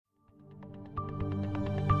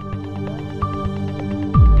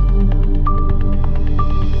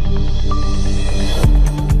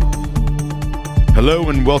Hello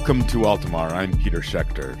and welcome to Altamar. I'm Peter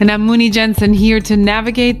Schechter. And I'm Mooney Jensen, here to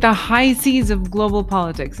navigate the high seas of global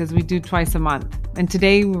politics as we do twice a month. And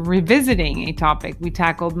today we're revisiting a topic we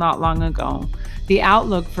tackled not long ago, the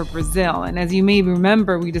outlook for Brazil. And as you may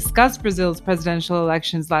remember, we discussed Brazil's presidential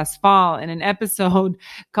elections last fall in an episode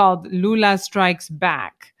called Lula Strikes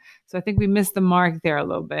Back. So I think we missed the mark there a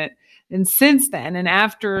little bit. And since then, and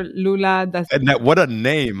after Lula... what a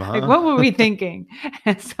name, huh? Like, what were we thinking?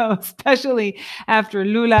 And so especially after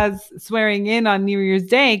Lula's swearing in on New Year's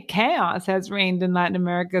Day, chaos has reigned in Latin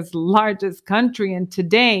America's largest country. And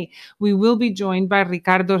today, we will be joined by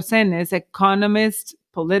Ricardo Orsenes, economist,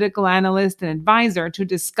 political analyst, and advisor, to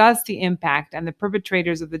discuss the impact and the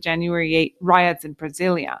perpetrators of the January 8 riots in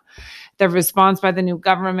Brasilia, the response by the new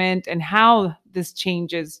government, and how this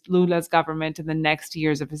changes Lula's government in the next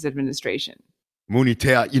years of his administration.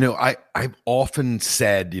 Munitea, I've often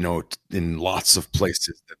said, in lots of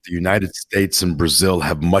places that the United States and Brazil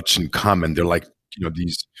have much in common. They're like,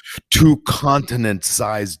 these two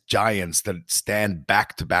continent-sized giants that stand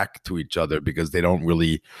back to back to each other because they don't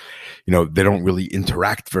really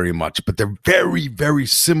interact very much, but they're very, very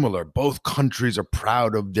similar. Both countries are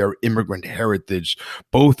proud of their immigrant heritage.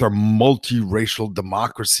 Both are multiracial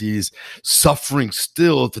democracies suffering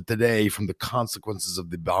still to today from the consequences of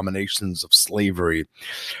the abominations of slavery.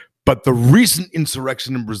 But the recent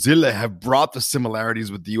insurrection in Brasilia have brought the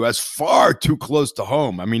similarities with the U.S. far too close to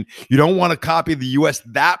home. I mean, you don't want to copy the U.S.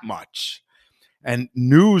 that much. And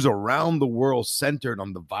news around the world centered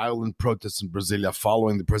on the violent protests in Brasilia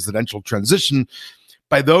following the presidential transition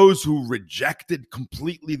by those who rejected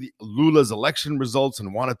completely Lula's election results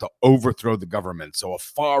and wanted to overthrow the government. So a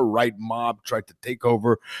far-right mob tried to take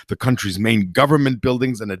over the country's main government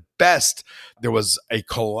buildings, and at best, there was a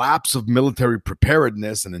collapse of military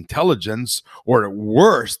preparedness and intelligence, or at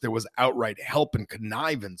worst, there was outright help and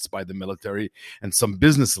connivance by the military and some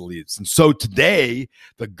business elites. And so today,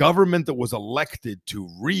 the government that was elected to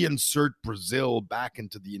reinsert Brazil back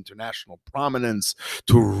into the international prominence,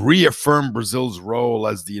 to reaffirm Brazil's role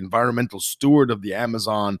as the environmental steward of the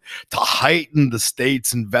Amazon, to heighten the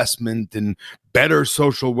state's investment in better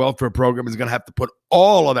social welfare programs, is going to have to put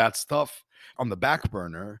all of that stuff on the back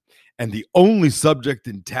burner. And the only subject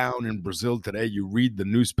in town in Brazil today, you read the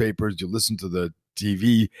newspapers, you listen to the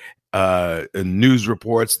TV news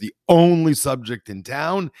reports, the only subject in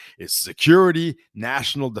town is security,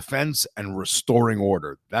 national defense, and restoring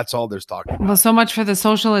order. That's all there's talking about. Well, so much for the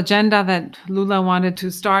social agenda that Lula wanted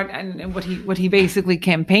to start and what he basically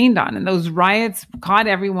campaigned on. And those riots caught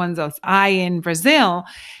everyone's eye in Brazil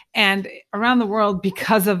and around the world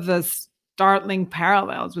because of the startling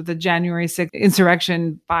parallels with the January 6th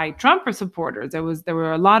insurrection by Trump supporters. There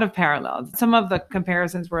were a lot of parallels. Some of the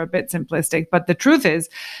comparisons were a bit simplistic, but the truth is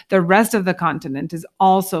the rest of the continent is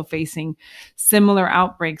also facing similar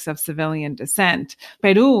outbreaks of civilian dissent.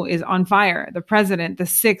 Peru is on fire. The president, the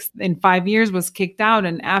sixth in 5 years, was kicked out,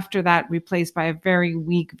 and after that replaced by a very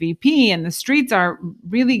weak VP. And the streets are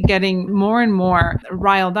really getting more and more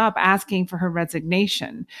riled up, asking for her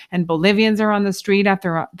resignation. And Bolivians are on the street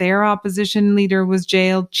after their opposition leader was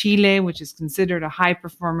jailed. Chile, which is considered a high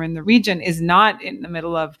performer in the region, is not in the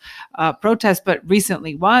middle of protest, but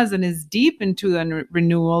recently was, and is deep into the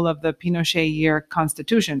renewal of the Pinochet-year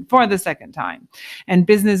constitution for the second time. And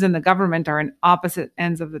business and the government are in opposite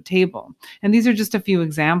ends of the table. And these are just a few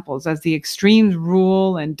examples. As the extremes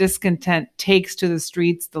rule and discontent takes to the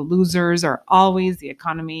streets, the losers are always the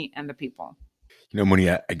economy and the people. Moni,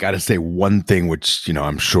 I got to say one thing, which,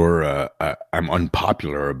 I'm sure I'm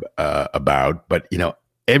unpopular about, but,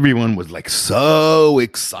 everyone was like so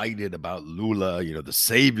excited about Lula, the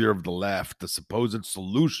savior of the left, the supposed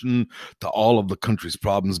solution to all of the country's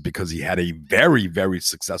problems, because he had a very, very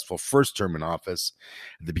successful first term in office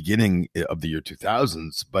at the beginning of the year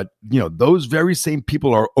 2000s. But, those very same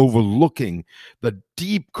people are overlooking the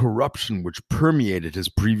deep corruption which permeated his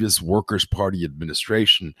previous Workers' Party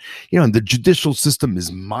administration. And the judicial system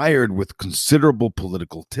is mired with considerable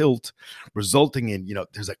political tilt, resulting in,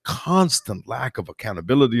 there's a constant lack of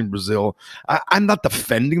accountability in Brazil. I'm not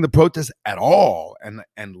defending the protests at all.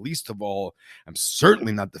 And least of all, I'm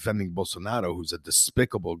certainly not defending Bolsonaro, who's a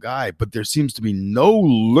despicable guy. But there seems to be no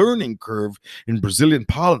learning curve in Brazilian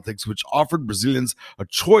politics, which offered Brazilians a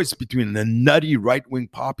choice between a nutty right-wing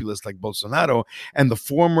populist like Bolsonaro and the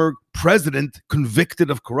former president convicted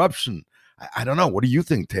of corruption. I don't know. What do you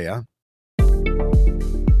think, Thea?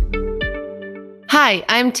 Hi,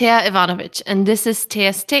 I'm Thea Ivanovic, and this is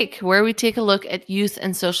Thea's Take, where we take a look at youth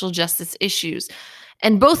and social justice issues.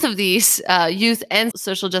 And both of these youth and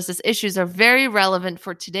social justice issues are very relevant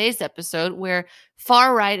for today's episode, where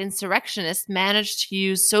far-right insurrectionists managed to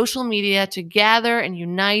use social media to gather and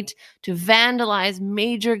unite, to vandalize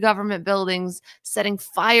major government buildings, setting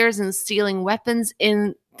fires and stealing weapons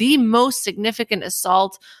in the most significant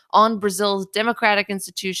assault on Brazil's democratic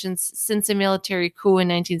institutions since a military coup in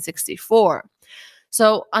 1964.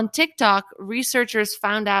 So on TikTok, researchers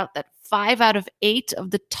found out that 5 out of 8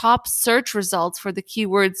 of the top search results for the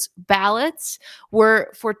keywords ballots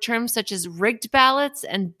were for terms such as rigged ballots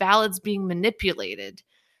and ballots being manipulated.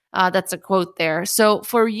 That's a quote there. So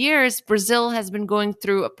for years, Brazil has been going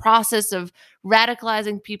through a process of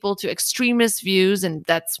radicalizing people to extremist views, and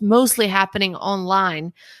that's mostly happening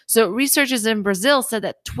online. So researchers in Brazil said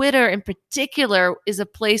that Twitter in particular is a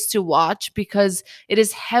place to watch because it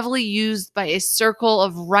is heavily used by a circle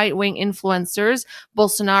of right-wing influencers,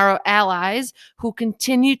 Bolsonaro allies, who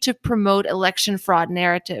continue to promote election fraud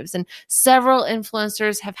narratives. And several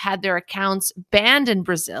influencers have had their accounts banned in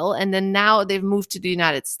Brazil, and then now they've moved to the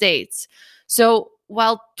United States. So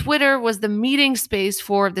while Twitter was the meeting space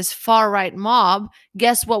for this far-right mob,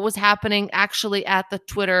 guess what was happening actually at the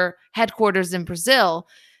Twitter headquarters in Brazil?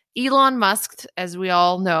 Elon Musk, as we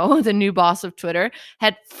all know, the new boss of Twitter,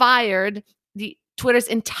 had fired Twitter's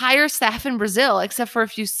entire staff in Brazil, except for a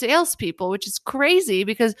few salespeople, which is crazy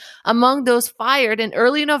because among those fired in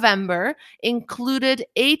early November included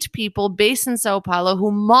 8 people based in Sao Paulo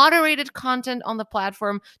who moderated content on the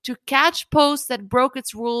platform to catch posts that broke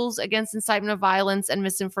its rules against incitement of violence and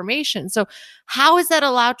misinformation. So how is that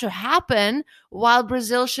allowed to happen while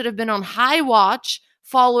Brazil should have been on high watch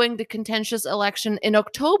following the contentious election in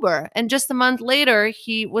October? And just a month later,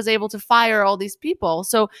 he was able to fire all these people.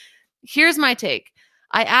 So here's my take.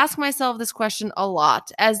 I ask myself this question a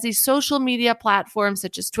lot as these social media platforms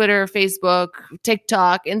such as Twitter, Facebook,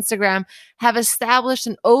 TikTok, Instagram have established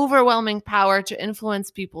an overwhelming power to influence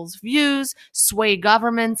people's views, sway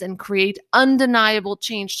governments, and create undeniable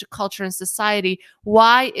change to culture and society.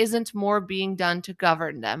 Why isn't more being done to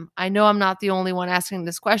govern them? I know I'm not the only one asking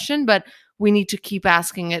this question, but we need to keep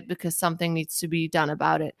asking it because something needs to be done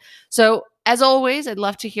about it. So, as always, I'd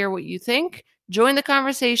love to hear what you think. Join the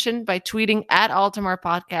conversation by tweeting at Altamar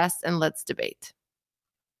Podcast and let's debate.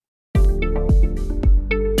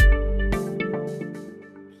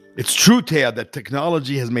 It's true, Taya, that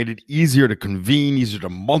technology has made it easier to convene, easier to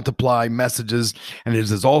multiply messages, and it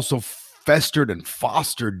has also festered and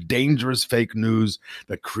fostered dangerous fake news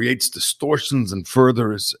that creates distortions and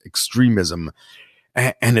furthers extremism.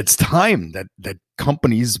 And it's time that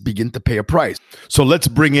companies begin to pay a price. So let's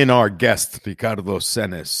bring in our guest, Ricardo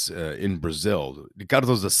Senes, in Brazil.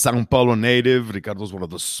 Ricardo's a São Paulo native. Ricardo's one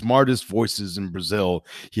of the smartest voices in Brazil.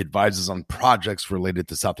 He advises on projects related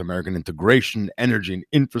to South American integration, energy and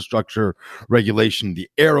infrastructure, regulation, the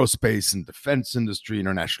aerospace and defense industry,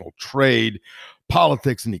 international trade,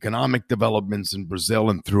 politics and economic developments in Brazil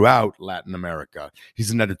and throughout Latin America.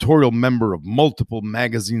 He's an editorial member of multiple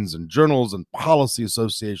magazines and journals and policy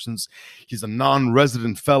associations. He's a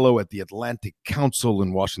non-resident fellow at the Atlantic Council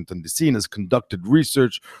in Washington, D.C. and has conducted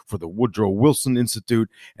research for the Woodrow Wilson Institute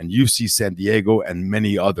and UC San Diego and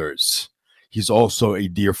many others. He's also a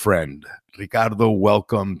dear friend. Ricardo,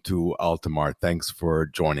 welcome to Altamar. Thanks for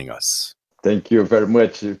joining us. Thank you very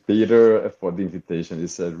much, Peter, for the invitation.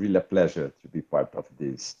 It's really a pleasure to be part of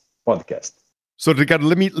this podcast. So, Ricardo,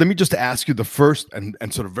 let me just ask you the first and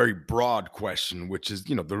sort of very broad question, which is,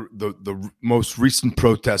 the most recent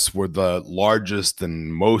protests were the largest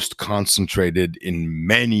and most concentrated in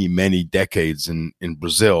many, many decades in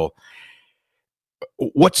Brazil.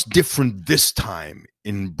 What's different this time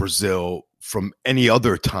in Brazil from any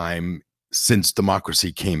other time since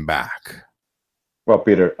democracy came back? Well,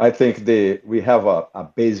 Peter, I think we have a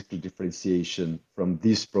basic differentiation from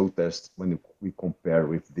this protest when we compare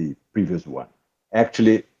with the previous one.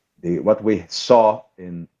 Actually, what we saw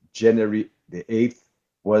in January the 8th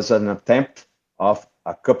was an attempt of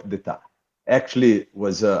a coup d'etat. Actually,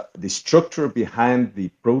 was the structure behind the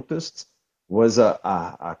protests was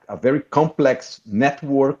a very complex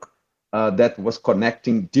network that was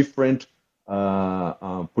connecting different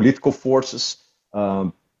political forces,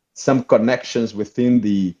 some connections within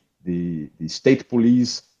the state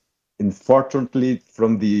police, unfortunately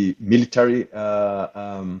from the military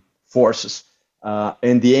forces.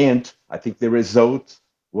 In the end, I think the result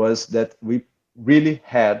was that we really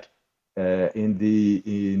had in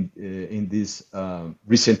this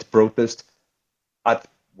recent protest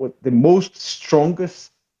the most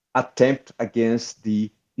strongest attempt against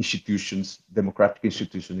the institutions, democratic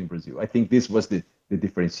institutions in Brazil. I think this was the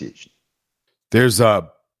differentiation. There's a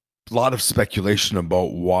a lot of speculation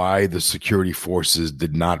about why the security forces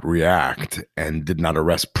did not react and did not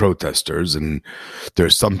arrest protesters. And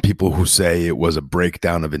there's some people who say it was a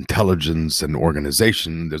breakdown of intelligence and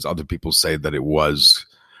organization. There's other people say that it was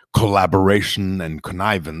collaboration and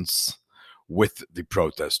connivance with the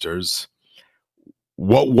protesters.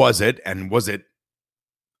 What was it? And was it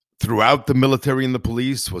throughout the military and the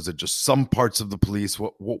police? Was it just some parts of the police?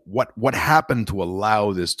 What happened to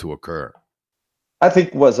allow this to occur? I think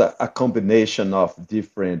it was a combination of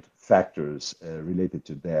different factors related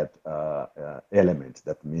to that element.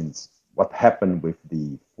 That means what happened with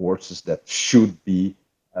the forces that should be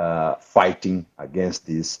fighting against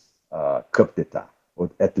this coup d'etat,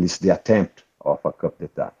 or at least the attempt of a coup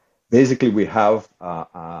d'etat. Basically, we have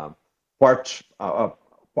part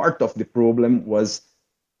of the problem was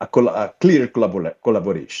a clear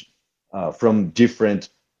collaboration from different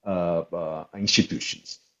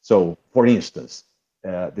institutions. So, for instance,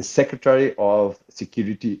 the Secretary of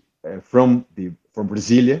Security from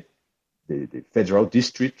Brasilia, the Federal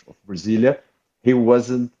District of Brasilia, he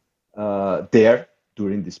wasn't there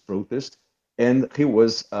during this protest, and he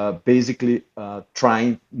was basically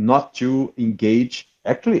trying not to engage.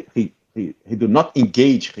 Actually, he did not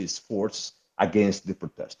engage his force against the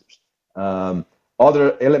protesters.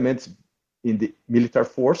 Other elements in the military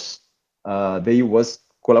force, they was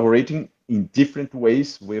collaborating in different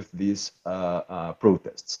ways with these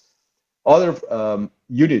protests. Other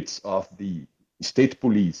units of the state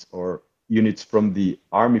police or units from the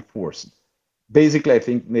army force, basically, I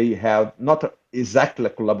think they have not exactly a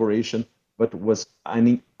collaboration, but was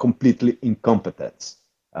completely incompetence.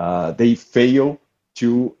 They fail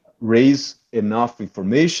to raise enough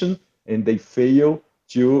information, and they fail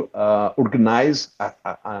to organize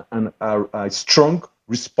a strong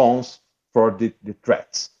response for the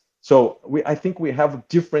threats. So I think we have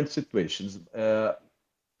different situations.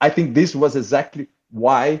 I think this was exactly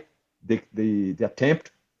why the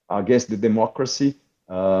attempt against the democracy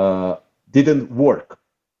didn't work.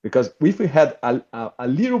 Because if we had a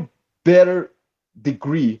little better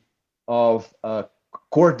degree of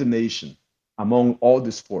coordination among all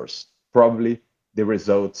this force, probably the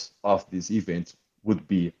results of this event would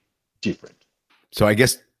be different. So I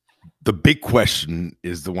guess the big question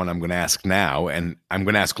is the one I'm going to ask now, and I'm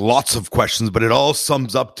going to ask lots of questions, but it all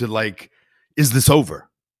sums up to like, is this over?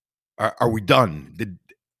 Are we done?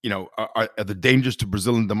 Are the dangers to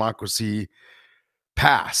Brazilian democracy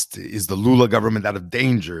past? Is the Lula government out of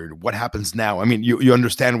danger? What happens now? I mean, you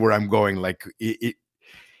understand where I'm going. Like, it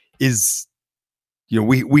is,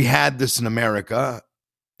 we had this in America.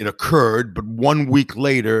 It occurred, but 1 week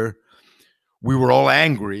later, we were all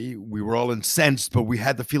angry, we were all incensed, but we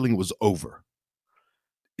had the feeling it was over.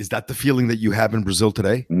 Is that the feeling that you have in Brazil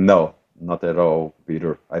today? No, not at all,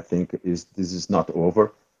 Peter. I think this is not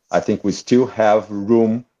over. I think we still have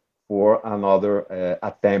room for another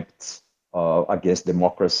attempt against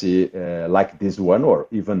democracy like this one, or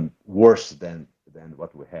even worse than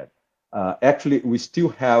what we had. Actually, we still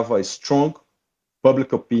have a strong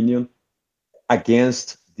public opinion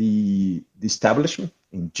against the establishment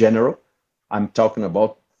in general. I'm talking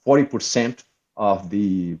about 40% of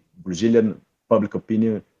the Brazilian public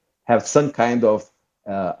opinion have some kind of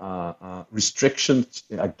restrictions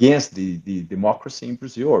against the democracy in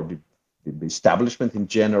Brazil, or the establishment in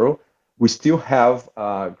general. We still have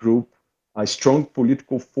a strong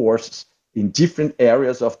political force in different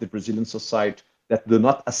areas of the Brazilian society that do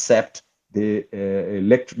not accept the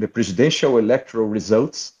presidential electoral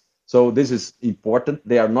results. So this is important.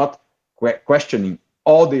 They are not questioning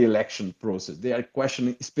all the election process. They are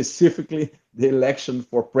questioning specifically the election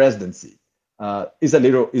for presidency. It's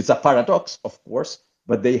a paradox, of course,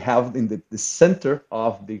 but they have in the center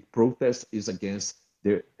of the protest is against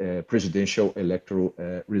the presidential electoral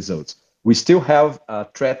results. We still have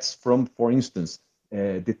threats from, for instance,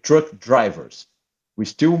 the truck drivers. We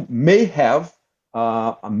still may have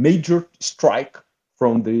a major strike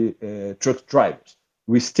from the truck drivers.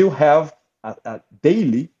 We still have a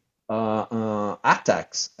daily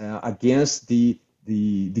attacks against the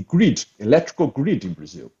grid, electrical grid in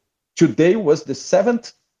Brazil. Today was the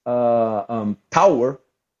seventh tower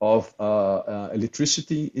of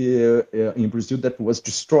electricity in Brazil that was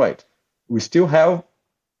destroyed. We still have,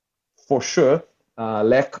 for sure,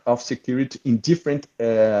 lack of security in different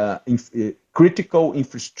critical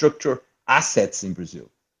infrastructure assets in Brazil.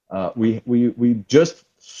 We just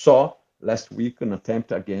saw last week an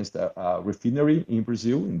attempt against a refinery in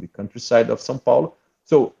Brazil, in the countryside of São Paulo.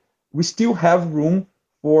 So we still have room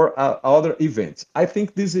for other events. I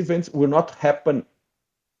think these events will not happen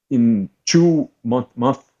in 2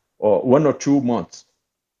 months or 1 or 2 months.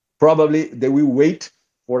 Probably they will wait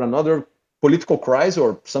for another political crisis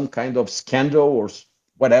or some kind of scandal or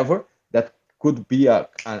whatever that could be a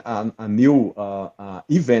new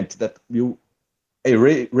event that will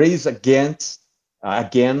raise against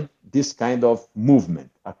again this kind of movement,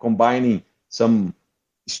 combining some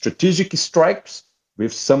strategic strikes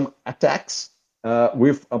with some attacks,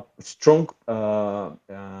 with a strong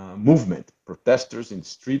movement, protesters in the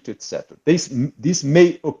street, etc. This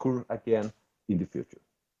may occur again in the future.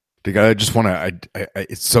 I just want to.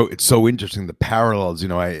 It's so interesting, the parallels.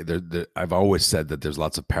 I've always said that there's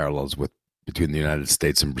lots of parallels between the United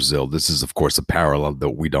States and Brazil. This is, of course, a parallel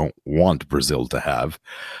that we don't want Brazil to have.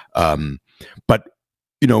 But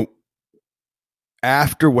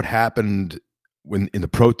after what happened in the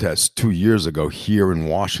protests 2 years ago here in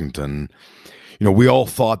Washington, we all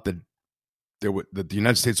thought that that the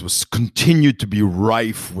United States was continued to be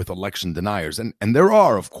rife with election deniers, and there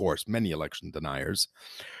are, of course, many election deniers.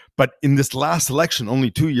 But in this last election,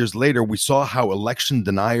 only 2 years later, we saw how election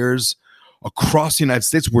deniers across the United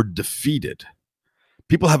States were defeated.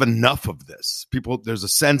 People have enough of this. There's a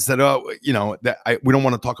sense that we don't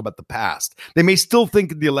want to talk about the past. They may still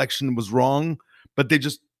think the election was wrong, but they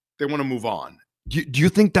want to move on. Do you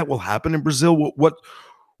think that will happen in Brazil?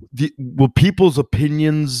 Will people's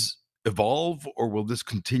opinions evolve, or will this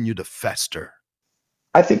continue to fester?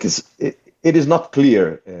 I think it is not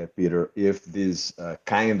clear, Peter, if this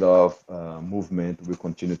kind of movement will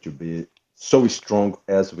continue to be so strong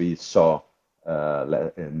as we saw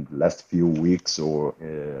in the last few weeks, or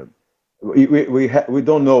we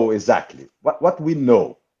don't know exactly. What we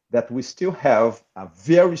know, that we still have a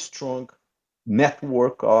very strong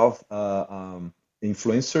network of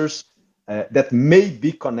influencers that may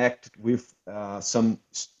be connected with some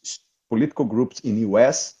political groups in the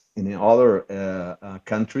US and in other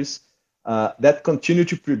countries that continue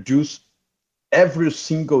to produce every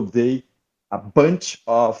single day a bunch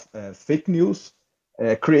of fake news,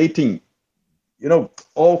 creating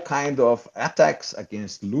all kind of attacks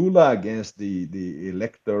against Lula, against the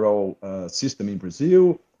electoral system in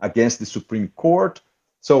Brazil, against the Supreme Court.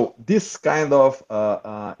 So this kind of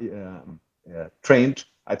trend,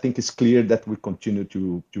 I think, is clear that will continue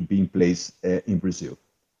to be in place in Brazil.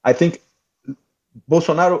 I think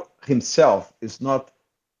Bolsonaro himself is not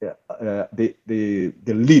the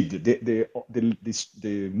lead,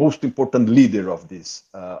 the most important leader of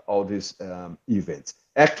all these events.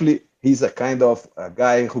 Actually, he's a kind of a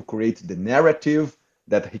guy who creates the narrative,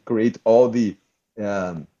 that he creates all the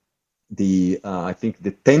I think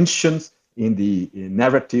the tensions in the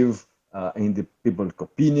narrative, in the public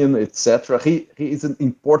opinion, etc. He is an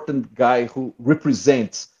important guy who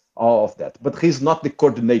represents all of that, but he's not the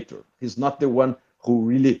coordinator. He's not the one who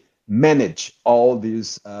really manage all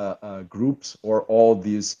these groups or all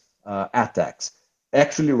these attacks.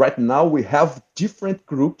 Actually, right now we have different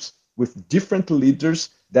groups with different leaders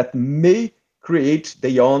that may create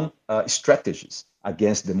their own strategies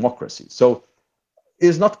against democracy. So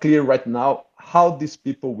it's not clear right now how these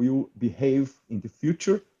people will behave in the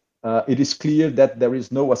future. It is clear that there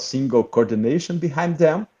is no a single coordination behind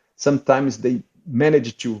them. Sometimes they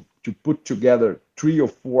manage to put together 3 or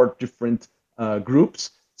 4 different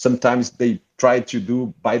groups. Sometimes they try to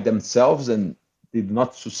do by themselves and did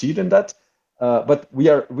not succeed in that. But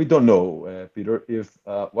we don't know, Peter, if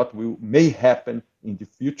what may happen in the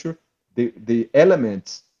future. The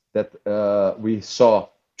elements that we saw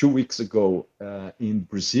 2 weeks ago in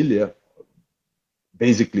Brasilia,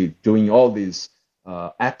 basically doing all these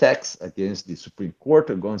attacks against the Supreme Court,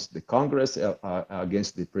 against the Congress,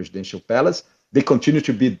 against the presidential palace, they continue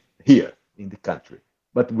to be here in the country.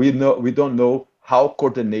 But we don't know how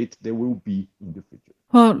coordinated they will be in the future.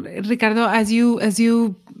 Well, Ricardo, as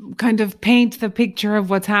you kind of paint the picture of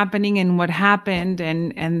what's happening and what happened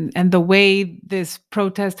and the way this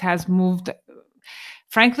protest has moved,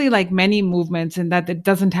 frankly, like many movements, in that it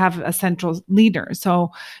doesn't have a central leader.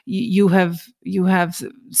 So you have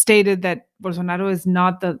stated that Bolsonaro is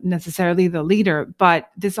not necessarily the leader, but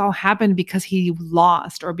this all happened because he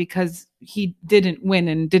lost, or because he didn't win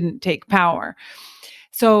and didn't take power.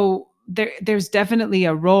 So there's definitely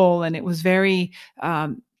a role, and it was very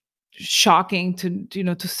shocking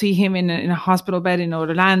to see him in a hospital bed in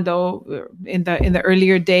Orlando in the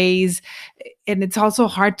earlier days, and it's also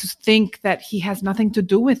hard to think that he has nothing to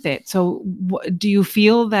do with it. So, do you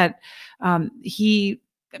feel that he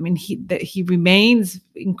remains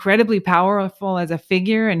incredibly powerful as a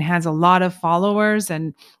figure and has a lot of followers,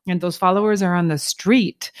 and those followers are on the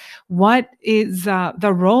street? What is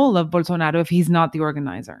the role of Bolsonaro if he's not the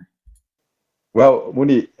organizer? Well,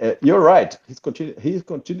 Muni, you're right. He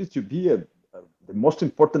continues to be the most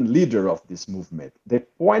important leader of this movement. The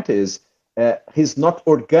point is, he's not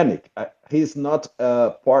organic. He's not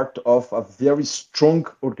part of a very strong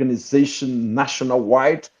organization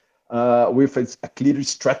national-wide with a clear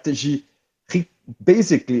strategy. He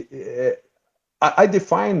basically, I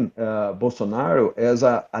define Bolsonaro as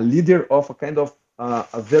a leader of a kind of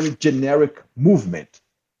a very generic movement.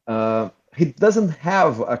 He doesn't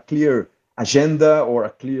have a clear agenda or a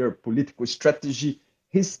clear political strategy.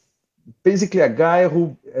 He's basically a guy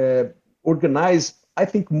who organized, I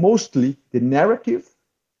think, mostly the narrative,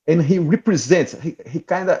 and he represents.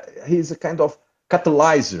 He's a kind of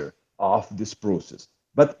catalyzer of this process.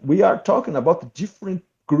 But we are talking about different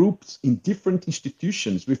groups in different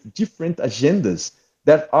institutions with different agendas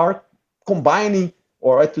that are combining,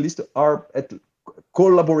 or at least are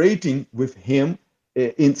collaborating with him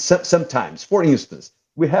in sometimes. For instance,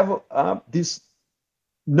 we have this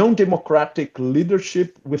non-democratic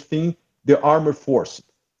leadership within the armed forces.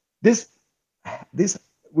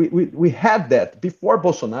 We had that before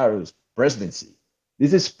Bolsonaro's presidency.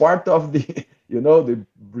 This is part of the the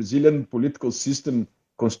Brazilian political system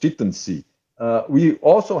constituency. We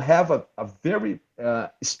also have a very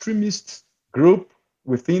extremist group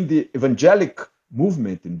within the evangelic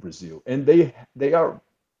movement in Brazil, and they are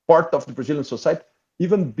part of the Brazilian society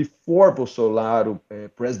even before Bolsonaro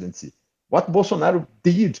presidency. What Bolsonaro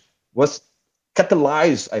did was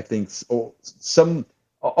catalyze, I think,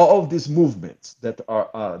 all of these movements that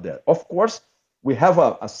are there. Of course, we have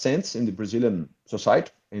a sense in the Brazilian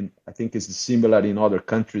society, and I think it's similar in other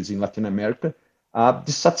countries in Latin America,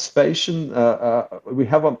 dissatisfaction. We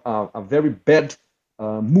have a very bad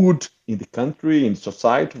mood in the country, in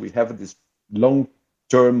society. We have this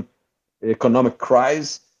long-term economic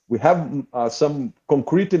crisis. We have some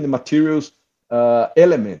concrete and materials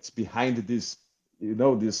elements behind this,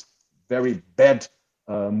 this very bad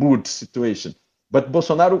mood situation. But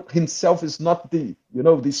Bolsonaro himself is not the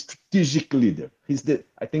strategic leader. He's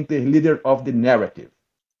I think, the leader of the narrative.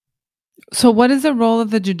 So what is the role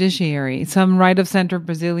of the judiciary? Some right-of-center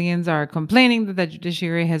Brazilians are complaining that the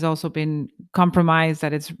judiciary has also been compromised,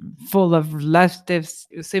 that it's full of leftist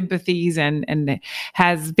sympathies and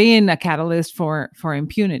has been a catalyst for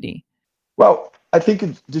impunity. Well, I think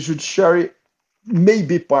the judiciary may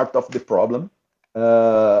be part of the problem.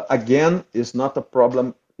 Again, it's not a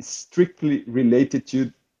problem strictly related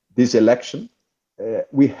to this election.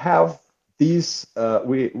 We have these.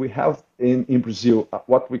 We have in Brazil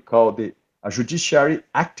what we call the judiciary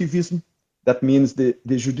activism. That means the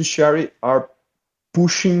judiciary are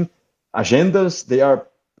pushing agendas. They are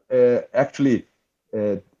actually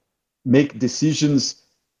make decisions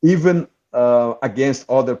even against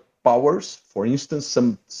other powers. For instance,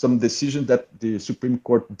 some decision that the Supreme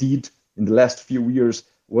Court did in the last few years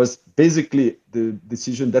was basically the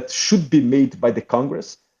decision that should be made by the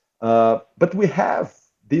Congress. But we have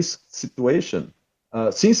this situation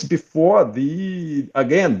since before the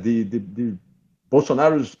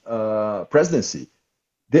Bolsonaro's presidency.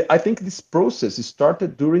 I think this process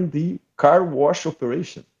started during the car wash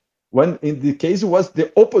operation, when in the case it was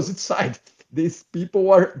the opposite side. These people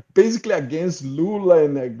were basically against Lula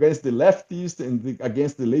and against the leftists and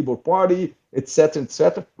against the Labour Party, etc.,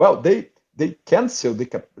 etc. Well, they canceled, they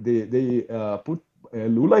put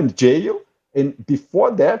Lula in jail, and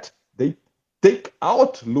before that they took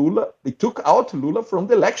out Lula from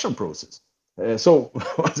the election process. So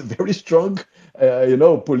it was a very strong,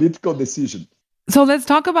 political decision. So let's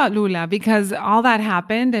talk about Lula, because all that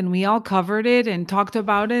happened and we all covered it and talked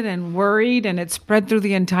about it and worried, and it spread through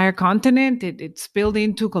the entire continent. It spilled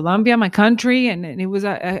into Colombia, my country, and it was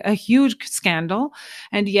a huge scandal.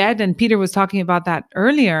 And yet, and Peter was talking about that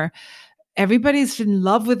earlier, everybody's in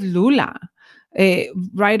love with Lula.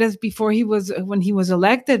 Right as before when he was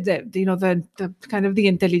elected, the kind of the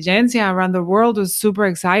intelligentsia around the world was super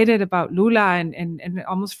excited about Lula and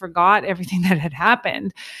almost forgot everything that had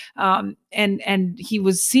happened. And he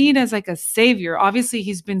was seen as like a savior. Obviously,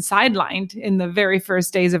 he's been sidelined in the very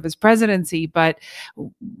first days of his presidency, but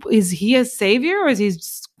is he a savior, or is he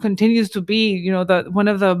continues to be, one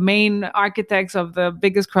of the main architects of the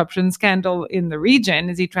biggest corruption scandal in the region?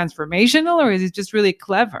 Is he transformational, or is he just really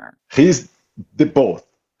clever? He's the both.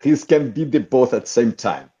 He can be the both at the same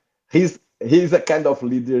time. He's a kind of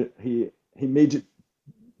leader. He made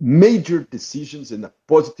major decisions and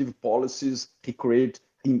positive policies. He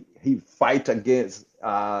fight against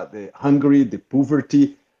the hunger, the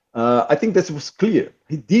poverty. I think that was clear.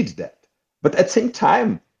 He did that. But at the same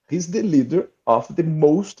time, he's the leader of the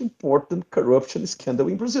most important corruption scandal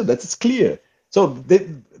in Brazil. That is clear. So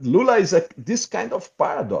Lula is this kind of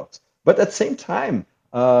paradox. But at the same time,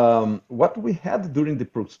 what we had during the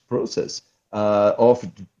process of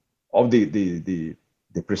the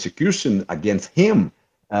the persecution against him,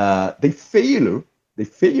 they fail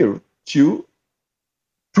to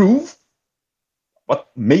prove what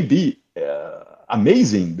may be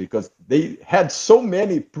amazing, because they had so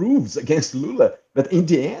many proofs against Lula that in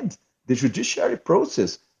the end, the judiciary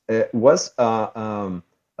process was they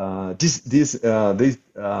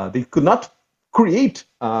could not create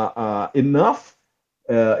enough.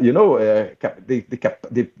 The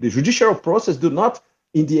judicial process do not,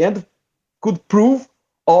 in the end, could prove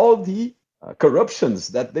all the corruptions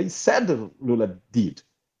that they said Lula did.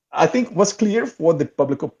 I think was clear for the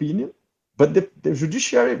public opinion, but the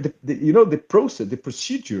judiciary, the process, the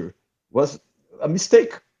procedure was a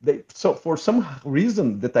mistake. So for some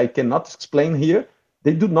reason that I cannot explain here,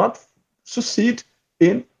 they do not succeed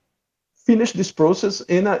in finish this process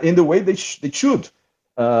in the way they should.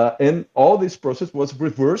 And all this process was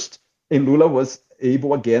reversed, and Lula was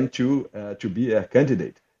able again to be a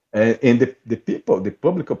candidate. And the people, the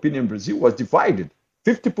public opinion in Brazil was divided.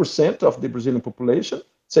 50% of the Brazilian population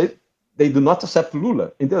said they do not accept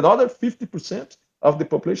Lula. And the other 50% of the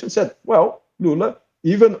population said, well, Lula,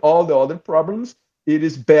 even all the other problems, it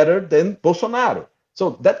is better than Bolsonaro.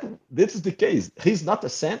 So this is the case. He's not a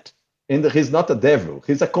saint and he's not a devil.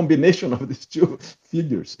 He's a combination of these two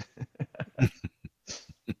figures.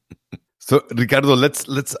 So Ricardo,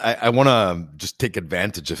 I want to just take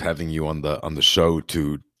advantage of having you on the show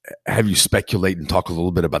to have you speculate and talk a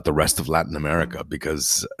little bit about the rest of Latin America,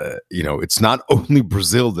 because it's not only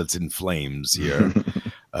Brazil that's in flames here.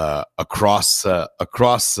 Across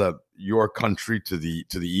your country to the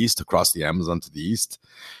east, across the Amazon to the east,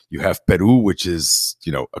 you have Peru, which is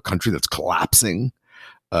a country that's collapsing.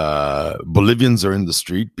 Bolivians are in the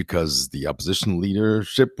street because the opposition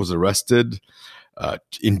leadership was arrested.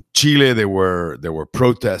 In Chile, there were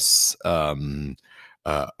protests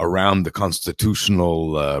around the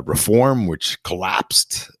constitutional reform, which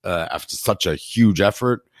collapsed after such a huge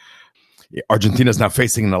effort. Argentina is now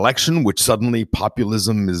facing an election, which suddenly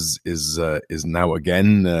populism is now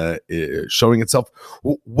again showing itself.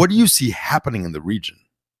 What do you see happening in the region?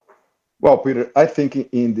 Well, Peter, I think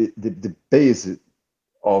in the base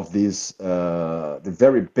of this, the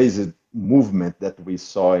very basic movement that we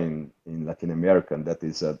saw in Latin America, and that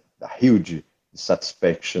is a huge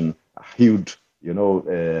satisfaction, a huge,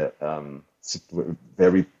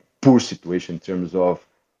 very poor situation in terms of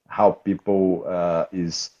how people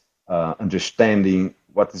is understanding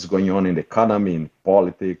what is going on in the economy, in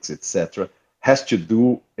politics, etc., has to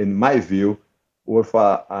do, in my view, with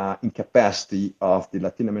incapacity of the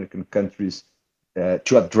Latin American countries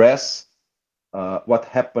to address what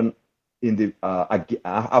happened in the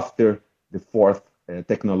after the fourth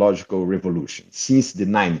technological revolution. Since the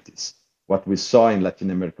 90s, what we saw in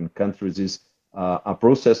Latin American countries is a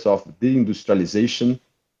process of deindustrialization,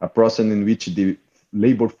 a process in which the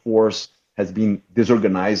labor force has been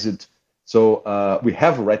disorganized. So we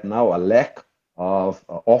have right now a lack of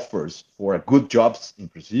offers for good jobs in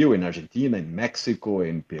Brazil, in Argentina, in Mexico,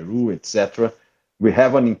 in Peru, etc. We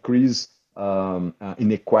have an increase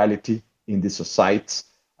inequality in the societies.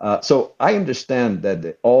 So I understand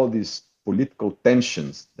that all these political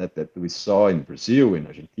tensions that we saw in Brazil, in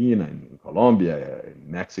Argentina, in Colombia, in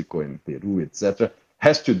Mexico, in Peru, etc.,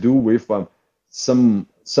 has to do with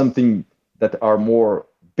something that are more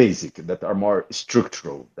basic, that are more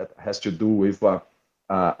structural, that has to do with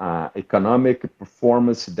economic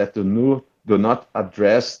performance that do not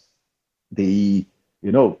address the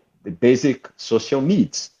basic social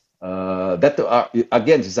needs. That are,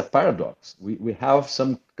 again, is a paradox. We have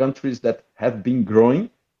some countries that have been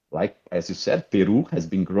growing, like, as you said, Peru has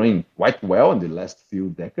been growing quite well in the last few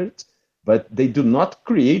decades, but they do not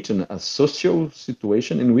create a social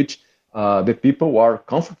situation in which the people are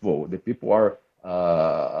comfortable, the people are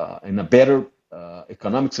in a better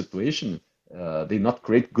economic situation. They not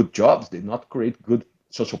create good jobs, they not create good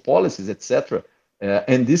social policies, etc.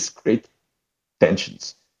 And this create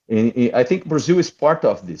tensions. And I think Brazil is part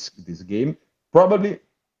of this game, probably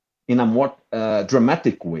in a more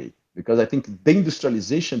dramatic way, because I think the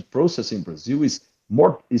industrialization process in Brazil is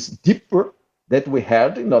deeper than we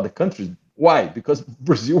had in other countries. Why? Because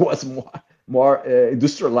Brazil was more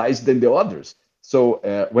industrialized than the others. So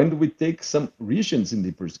when we take some regions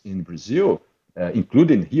in Brazil,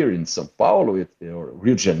 including here in São Paulo or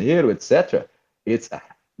Rio de Janeiro, etc., it's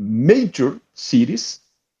major cities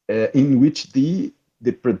in which the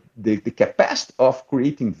capacity of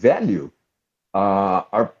creating value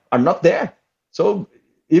are not there. So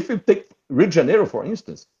if you take Rio de Janeiro, for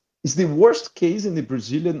instance, it's the worst case in the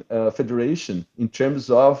Brazilian Federation in terms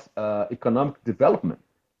of economic development.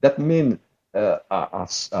 That means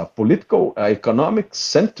a political, economic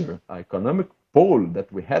center, economic pole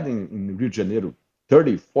that we had in Rio de Janeiro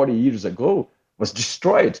 30, 40 years ago was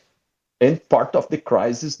destroyed. And part of the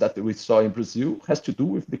crisis that we saw in Brazil has to do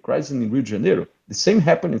with the crisis in Rio de Janeiro. The same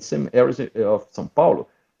happened in some areas of São Paulo.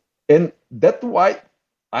 And that's why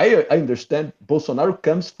I understand Bolsonaro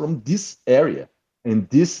comes from this area and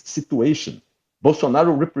this situation.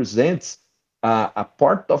 Bolsonaro represents a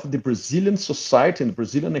part of the Brazilian society and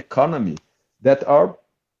Brazilian economy that are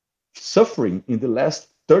suffering in the last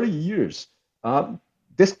 30 years.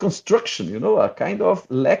 This construction, a kind of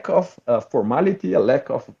lack of formality, a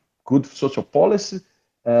lack of good social policy.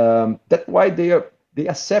 That's why they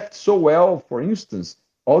accept so well, for instance,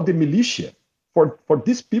 all the militia. For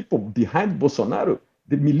these people behind Bolsonaro,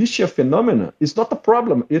 the militia phenomena is not a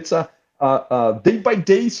problem. It's a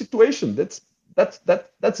day-by-day situation. That's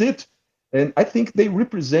it. And I think they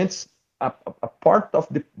represent a part of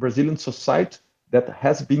the Brazilian society that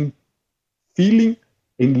has been feeling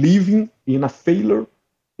and living in a failure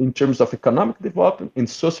in terms of economic development and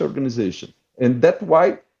social organization. And that's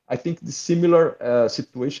why I think the similar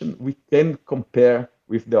situation we can compare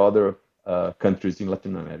with the other countries in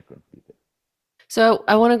Latin America. So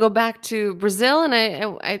I want to go back to Brazil, and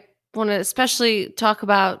I want to especially talk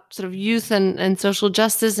about sort of youth and social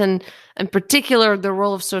justice, and in particular the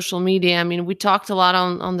role of social media. I mean, we talked a lot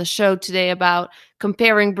on the show today about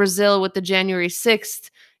comparing Brazil with the January 6th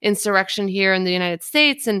insurrection here in the United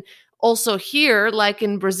States, and also here, like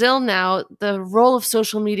in Brazil now, the role of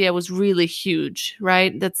social media was really huge,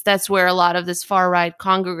 right? That's where a lot of this far right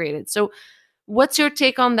congregated. So what's your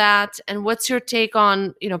take on that? And what's your take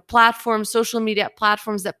on, platforms, social media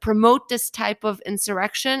platforms that promote this type of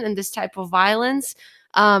insurrection and this type of violence?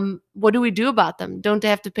 What do we do about them? Don't they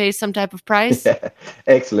have to pay some type of price?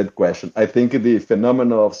 Excellent question. I think the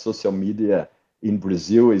phenomenon of social media in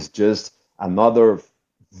Brazil is just another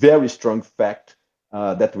very strong fact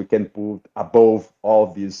that we can put above all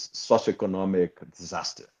this socioeconomic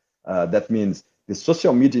disaster. That means the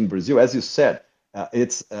social media in Brazil, as you said,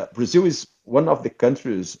 Brazil is one of the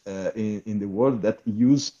countries in the world that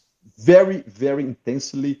use very, very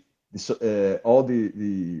intensely all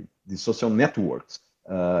the social networks.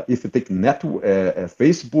 If you take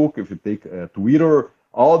Facebook, if you take Twitter,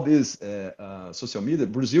 all these social media,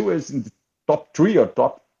 Brazil is in the top 3 or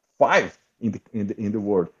top 5 in the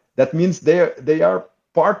world. That means they are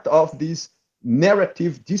part of this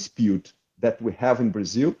narrative dispute that we have in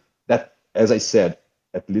Brazil that, as I said,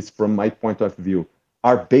 at least from my point of view,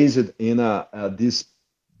 are based in this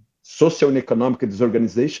social and economic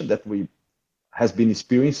disorganization that we has been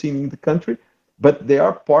experiencing in the country, but they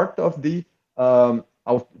are part of the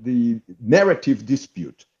narrative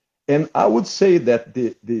dispute. And I would say that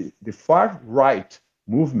the far right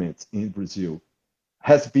movement in Brazil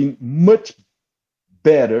has been much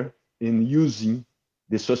better in using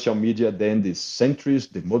the social media than the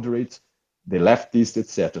centrists, the moderates, the leftists,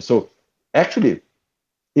 etc. So actually,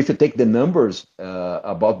 if you take the numbers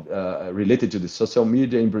about related to the social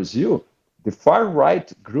media in Brazil, the far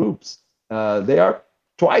right groups, they are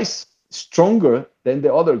twice stronger than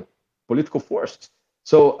the other political forces.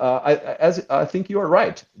 So I think you are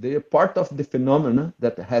right. They are part of the phenomena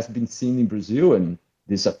that has been seen in Brazil, and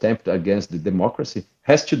this attempt against the democracy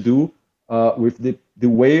has to do with the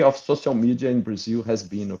way of social media in Brazil has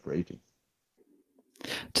been operating.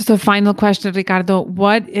 Just a final question, Ricardo.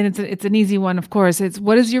 It's an easy one, of course.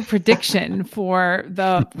 What is your prediction for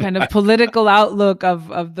the kind of political outlook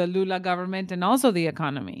of the Lula government and also the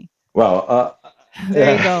economy? Well,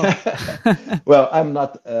 there you go. Well, I'm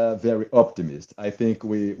not very optimist. I think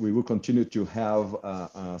we will continue to have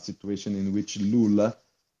a situation in which Lula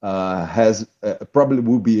has probably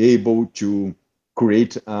will be able to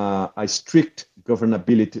create a strict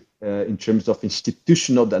governability in terms of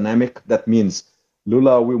institutional dynamic. That means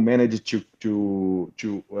Lula will manage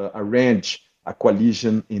to arrange a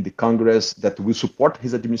coalition in the Congress that will support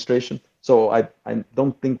his administration. So I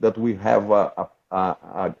don't think that we have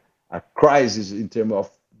a crisis in terms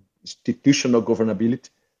of institutional governability.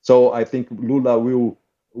 So I think Lula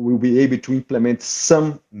will be able to implement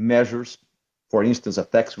some measures, for instance, a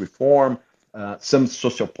tax reform, some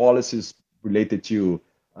social policies related to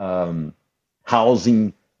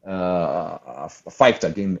housing, fight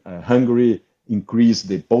against Hungary, increase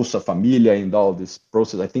the Bolsa Familia and all this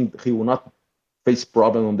process. I think he will not face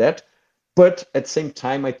problem on that. But at the same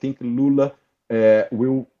time, I think Lula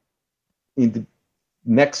will, in the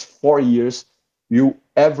next 4 years, will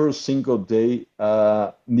every single day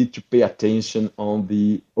need to pay attention on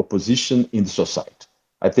the opposition in the society.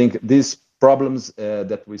 I think these problems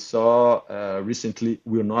that we saw recently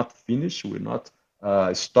will not finish, will not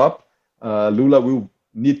stop. Lula will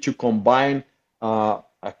need to combine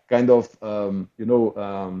a kind of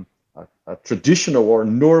a traditional or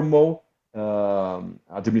normal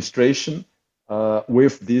administration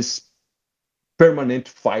with this permanent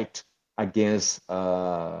fight against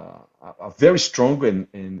a very strong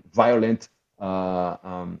and violent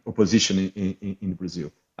opposition in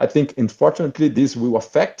Brazil. I think, unfortunately, this will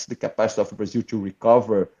affect the capacity of Brazil to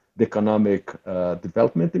recover the economic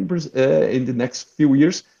development in the next few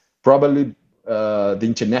years. Probably the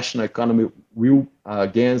international economy will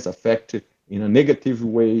again affect in a negative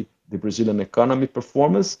way the Brazilian economy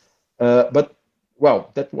performance. But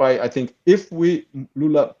that's why I think if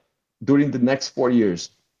Lula, during the next 4 years,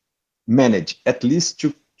 manage at least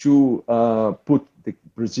to put the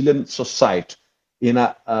Brazilian society in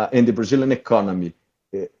the Brazilian economy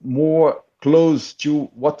more close to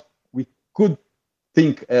what we could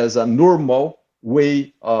think as a normal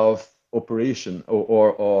way of operation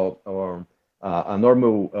or a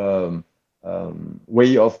normal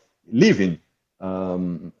way of living,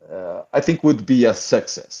 I think would be a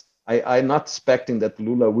success. I'm not expecting that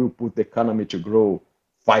Lula will put the economy to grow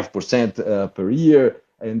 5% per year,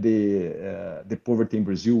 and the poverty in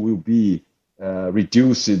Brazil will be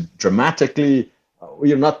reduced dramatically.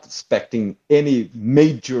 We are not expecting any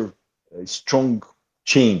major strong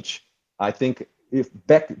change. I think if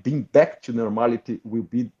being back to normality will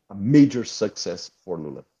be a major success for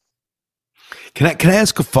Lula. Can I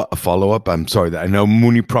ask a follow-up? I'm sorry that I know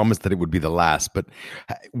Mooney promised that it would be the last, but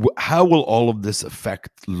how will all of this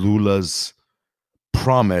affect Lula's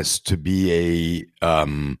promise to be a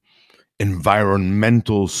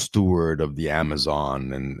environmental steward of the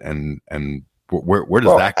Amazon and where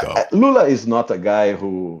does that go? Lula is not a guy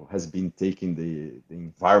who has been taking the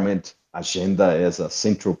environment agenda as a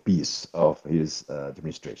central piece of his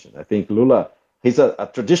administration. I think Lula, he's a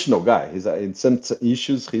traditional guy. In some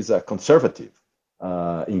issues, he's a conservative,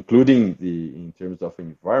 including in terms of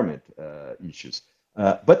environment issues.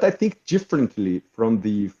 But I think differently from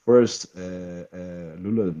the first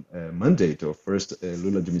Lula mandate or first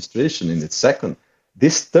Lula administration and its second,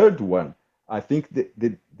 this third one, I think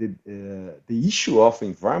the issue of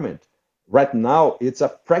environment right now, it's a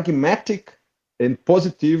pragmatic and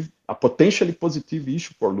positive, a potentially positive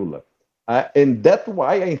issue for Lula. And that's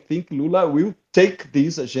why I think Lula will take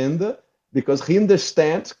this agenda, because he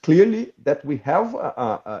understands clearly that we have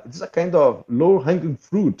it's a kind of low-hanging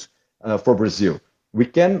fruit for Brazil. We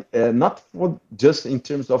can not for just in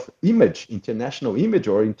terms of image, international image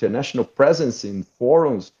or international presence in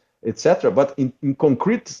forums, etc., but in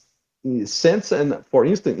concrete sense, and for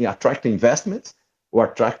instance, in attracting investments or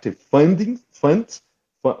attractive funds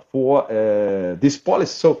for this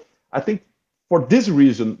policy. So I think for this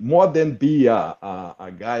reason, more than be a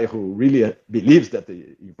guy who really believes that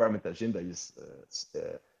the environment agenda is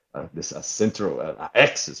this central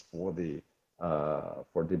axis for the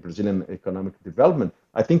Brazilian economic development,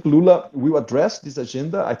 I think Lula will address this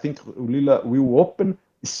agenda. I think Lula will open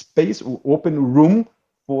space, open room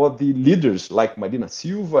for the leaders like Marina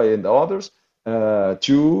Silva and others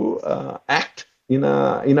to act in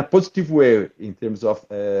a positive way in terms of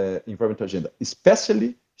environmental agenda,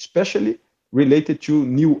 especially related to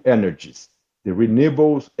new energies. The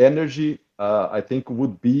renewable energy, I think,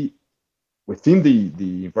 would be within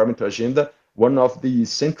the environmental agenda one of the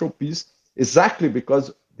central pieces, exactly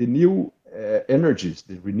because the new energies,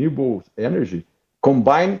 the renewable energy,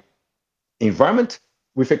 combine environment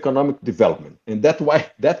with economic development, and that's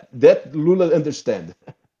why that Lula understand.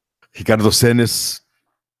 Ricardo Senes,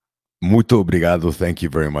 muito obrigado. Thank you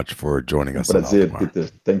very much for joining us. Prazer, Peter.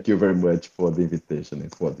 Thank you very much for the invitation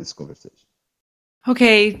and for this conversation.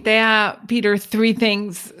 Okay, Peter, three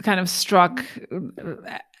things kind of struck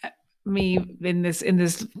me in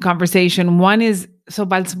this conversation. One is, so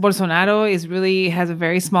Bolsonaro has a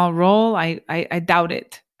very small role. I doubt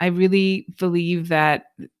it. I really believe that,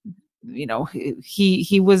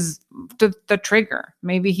 he was the trigger.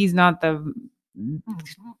 Maybe he's not the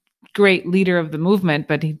great leader of the movement,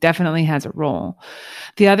 but he definitely has a role.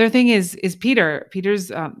 The other thing is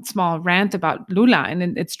Peter's small rant about Lula,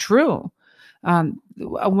 and it's true.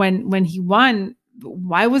 When he won,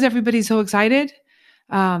 why was everybody so excited?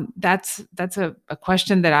 That's a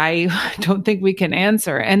question that I don't think we can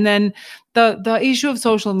answer. And then the issue of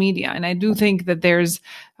social media, and I do think that there's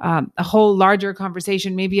a whole larger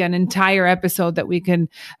conversation, maybe an entire episode that we can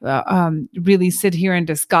really sit here and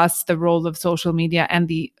discuss the role of social media and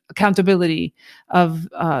the accountability of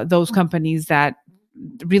those companies that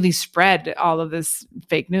really spread all of this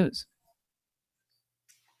fake news.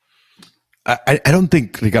 I don't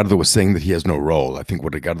think Ricardo was saying that he has no role. I think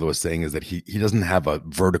what Ricardo was saying is that he doesn't have a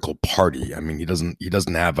vertical party. I mean, he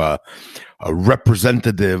doesn't have a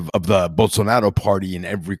representative of the Bolsonaro party in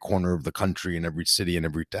every corner of the country, in every city, in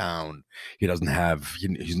every town. He doesn't have.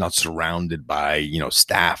 He's not surrounded by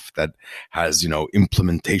staff that has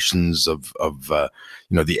implementations of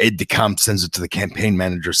the aide de camp sends it to the campaign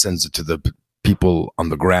manager, sends it to the people on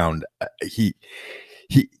the ground. He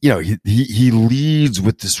leads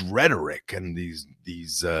with this rhetoric and these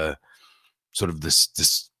sort of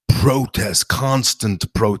this protest,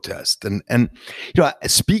 constant protest, and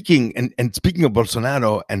speaking of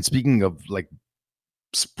Bolsonaro and speaking of like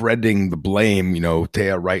spreading the blame,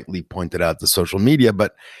 Thea rightly pointed out the social media,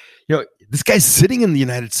 but this guy's sitting in the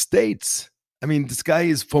United States. I mean, this guy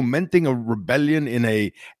is fomenting a rebellion in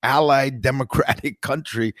a allied democratic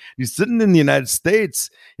country. He's sitting in the United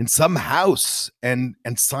States in some house and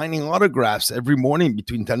signing autographs every morning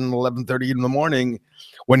between 10 and 11:30 in the morning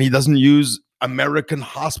when he doesn't use American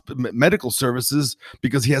medical services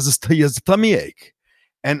because he has a tummy ache.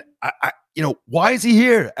 And why is he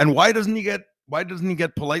here? And why doesn't he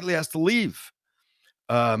get politely asked to leave?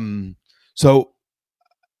 So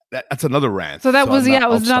that's another rant. So that was it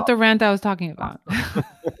was not the rant I was talking about.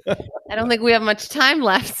 I don't think we have much time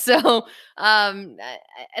left, so I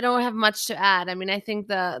don't have much to add. I mean, I think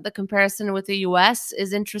the comparison with the U.S.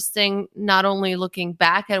 is interesting, not only looking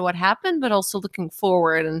back at what happened, but also looking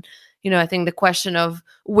forward. And I think the question of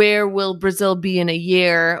where will Brazil be in a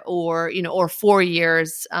year or 4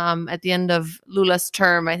 years at the end of Lula's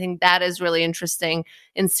term, I think that is really interesting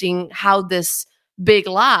in seeing how this big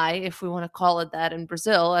lie, if we want to call it that in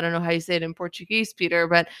Brazil. I don't know how you say it in Portuguese, Peter,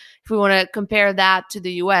 but if we want to compare that to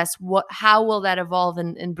the US, how will that evolve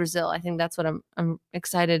in Brazil? I think that's what I'm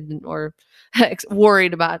excited or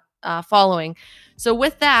worried about following. So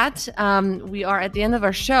with that, we are at the end of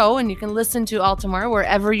our show, and you can listen to Altamar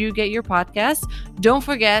wherever you get your podcasts. Don't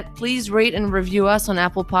forget, please rate and review us on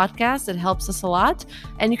Apple Podcasts. It helps us a lot.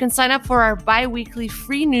 And you can sign up for our bi-weekly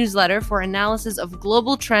free newsletter for analysis of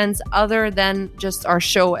global trends other than just our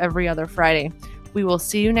show every other Friday. We will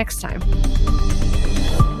see you next time.